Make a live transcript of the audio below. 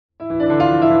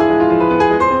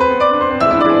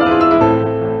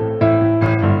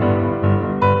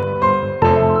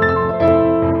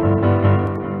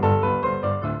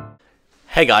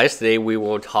Hey guys, today we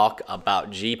will talk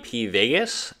about GP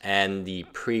Vegas and the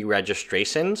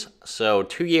pre-registrations. So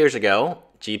 2 years ago,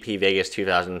 GP Vegas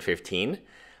 2015,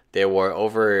 there were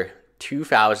over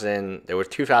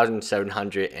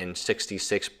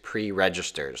 2,766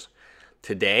 pre-registers.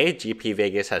 Today, GP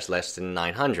Vegas has less than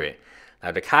 900.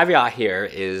 Now the caveat here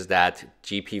is that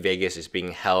GP Vegas is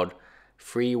being held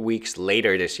 3 weeks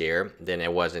later this year than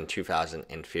it was in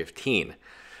 2015.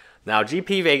 Now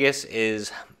GP Vegas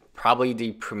is probably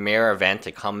the premier event.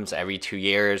 It comes every 2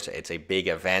 years. It's a big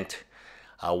event.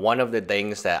 One of the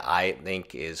things that I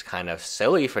think is kind of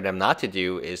silly for them not to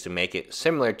do is to make it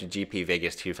similar to GP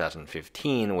Vegas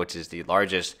 2015, which is the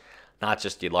largest, not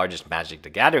just the largest Magic the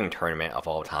Gathering tournament of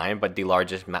all time, but the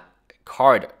largest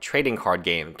trading card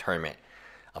game tournament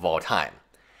of all time.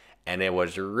 And it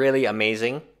was really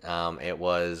amazing. It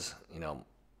was,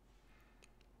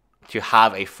 to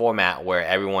have a format where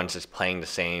everyone's just playing the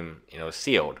same,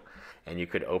 sealed. And you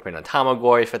could open a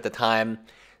Tamagotchi at the time.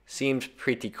 Seems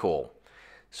pretty cool.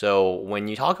 So when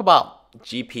you talk about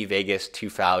GP Vegas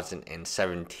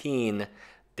 2017,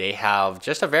 they have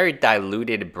just a very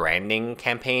diluted branding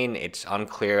campaign. It's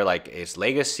unclear, is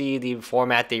Legacy the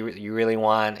format that you really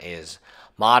want? Is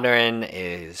Modern?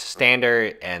 Is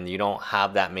Standard? And you don't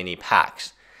have that many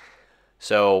packs.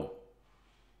 So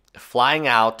flying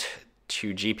out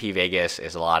to GP Vegas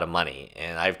is a lot of money.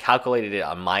 And I've calculated it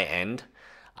on my end.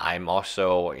 I'm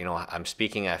also, I'm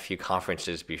speaking at a few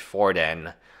conferences before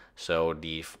then, so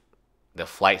the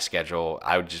flight schedule,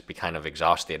 I would just be kind of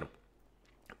exhausted.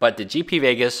 But the GP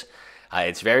Vegas,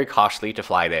 it's very costly to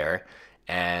fly there,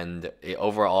 and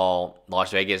overall,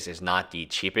 Las Vegas is not the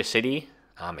cheapest city.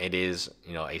 It is,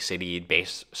 a city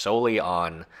based solely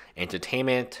on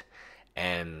entertainment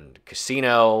and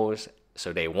casinos,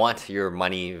 so they want your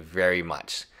money very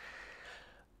much.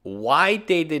 Why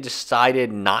they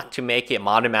decided not to make it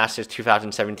Modern Masters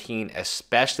 2017,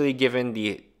 especially given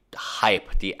the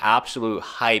hype, the absolute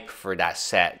hype for that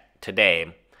set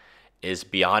today, is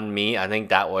beyond me. I think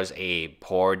that was a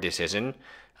poor decision.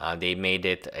 They made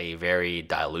it a very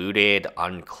diluted,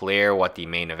 unclear what the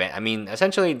main event.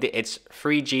 Essentially, it's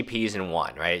 3 GPs in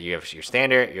one, right? You have your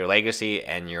Standard, your Legacy,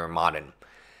 and your Modern,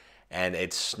 and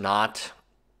it's not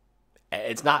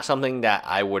something that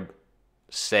I would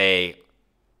say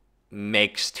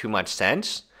makes too much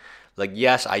sense.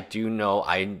 Yes, I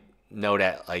know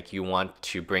that you want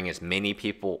to bring as many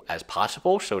people as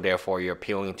possible, so therefore you're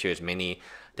appealing to as many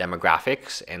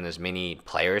demographics and as many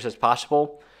players as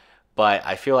possible. But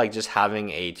I feel like just having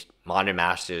a Modern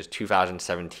Masters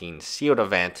 2017 sealed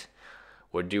event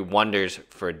would do wonders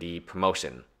for the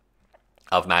promotion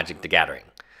of Magic the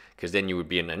Gathering, because then you would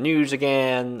be in the news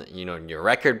again, you're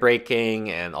record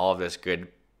breaking and all of this good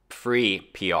free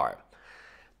PR.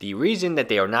 The reason that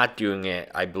they are not doing it,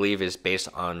 I believe, is based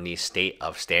on the state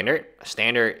of Standard.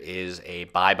 Standard is a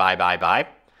buy.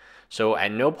 So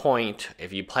at no point,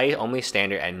 if you play only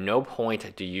Standard, at no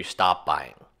point do you stop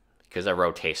buying because of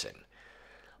rotation.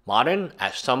 Modern,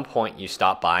 at some point you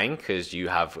stop buying because you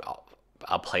have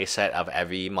a playset of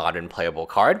every Modern playable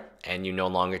card and you no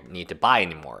longer need to buy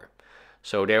anymore.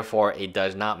 So therefore, it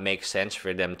does not make sense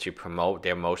for them to promote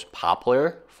their most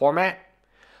popular format.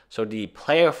 So the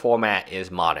player format is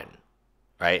Modern,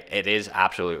 right? It is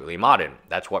absolutely Modern.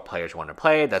 That's what players want to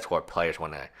play. That's what players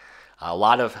want to. A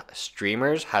lot of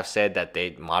streamers have said that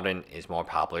Modern is more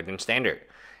popular than Standard.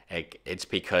 It's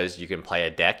because you can play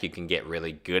a deck. You can get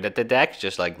really good at the deck,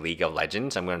 just like League of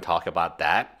Legends. I'm going to talk about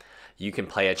that. You can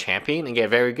play a champion and get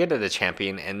very good at the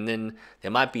champion, and then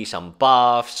there might be some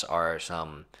buffs or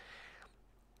some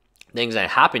things that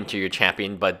happen to your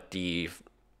champion, but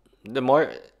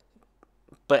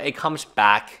But it comes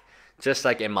back just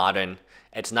like in Modern.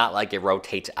 It's not like it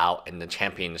rotates out and the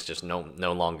champion is just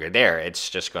no longer there. It's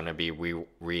just going to be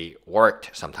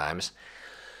reworked sometimes.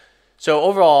 So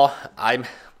overall, I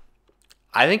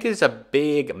think it's a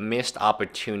big missed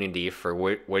opportunity for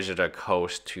Wizards of the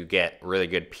Coast to get really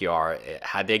good PR.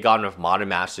 Had they gone with Modern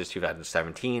Masters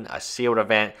 2017, a sealed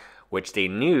event, which they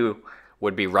knew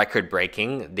would be record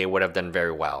breaking, they would have done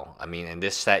very well. In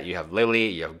this set, you have Lily,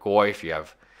 you have Goyf, you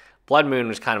have Blood Moon,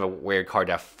 was kind of a weird card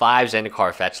to have 5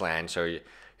 Zendikar fetch lands. So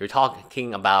you're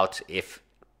talking about if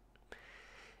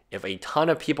a ton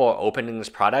of people are opening this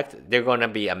product, they're going to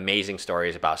be amazing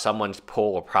stories about someone's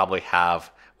pool will probably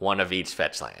have one of each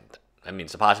fetch land.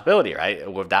 It's a possibility, right?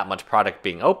 With that much product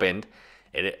being opened,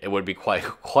 it would be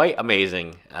quite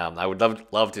amazing. I would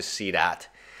love to see that.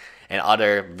 And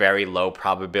other very low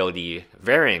probability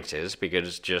variances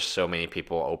because just so many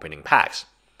people are opening packs.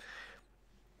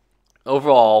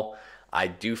 Overall, I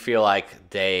do feel like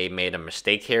they made a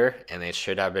mistake here, and it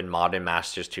should have been Modern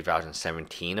Masters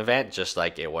 2017 event, just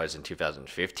like it was in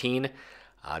 2015.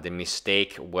 The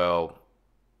mistake will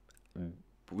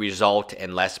result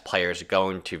in less players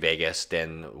going to Vegas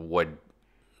than would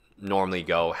normally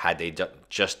go had they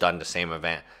just done the same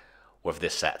event with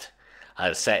this set.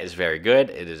 The set is very good.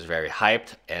 It is very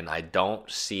hyped, and I don't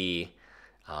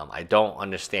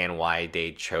understand why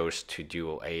they chose to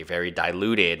do a very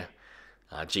diluted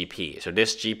GP. So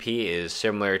this GP is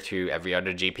similar to every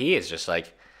other GP. It's just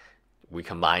like we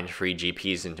combined 3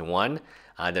 GPs into one.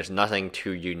 There's nothing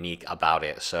too unique about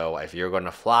it. So if you're going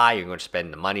to fly, you're going to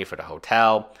spend the money for the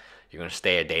hotel, you're going to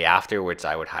stay a day after, which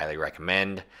I would highly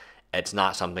recommend. It's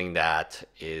not something that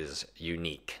is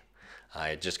unique.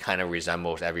 It just kind of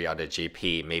resembles every other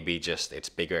GP. Maybe just it's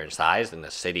bigger in size and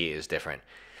the city is different.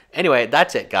 Anyway,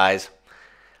 that's it, guys.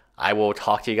 I will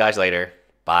talk to you guys later.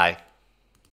 Bye.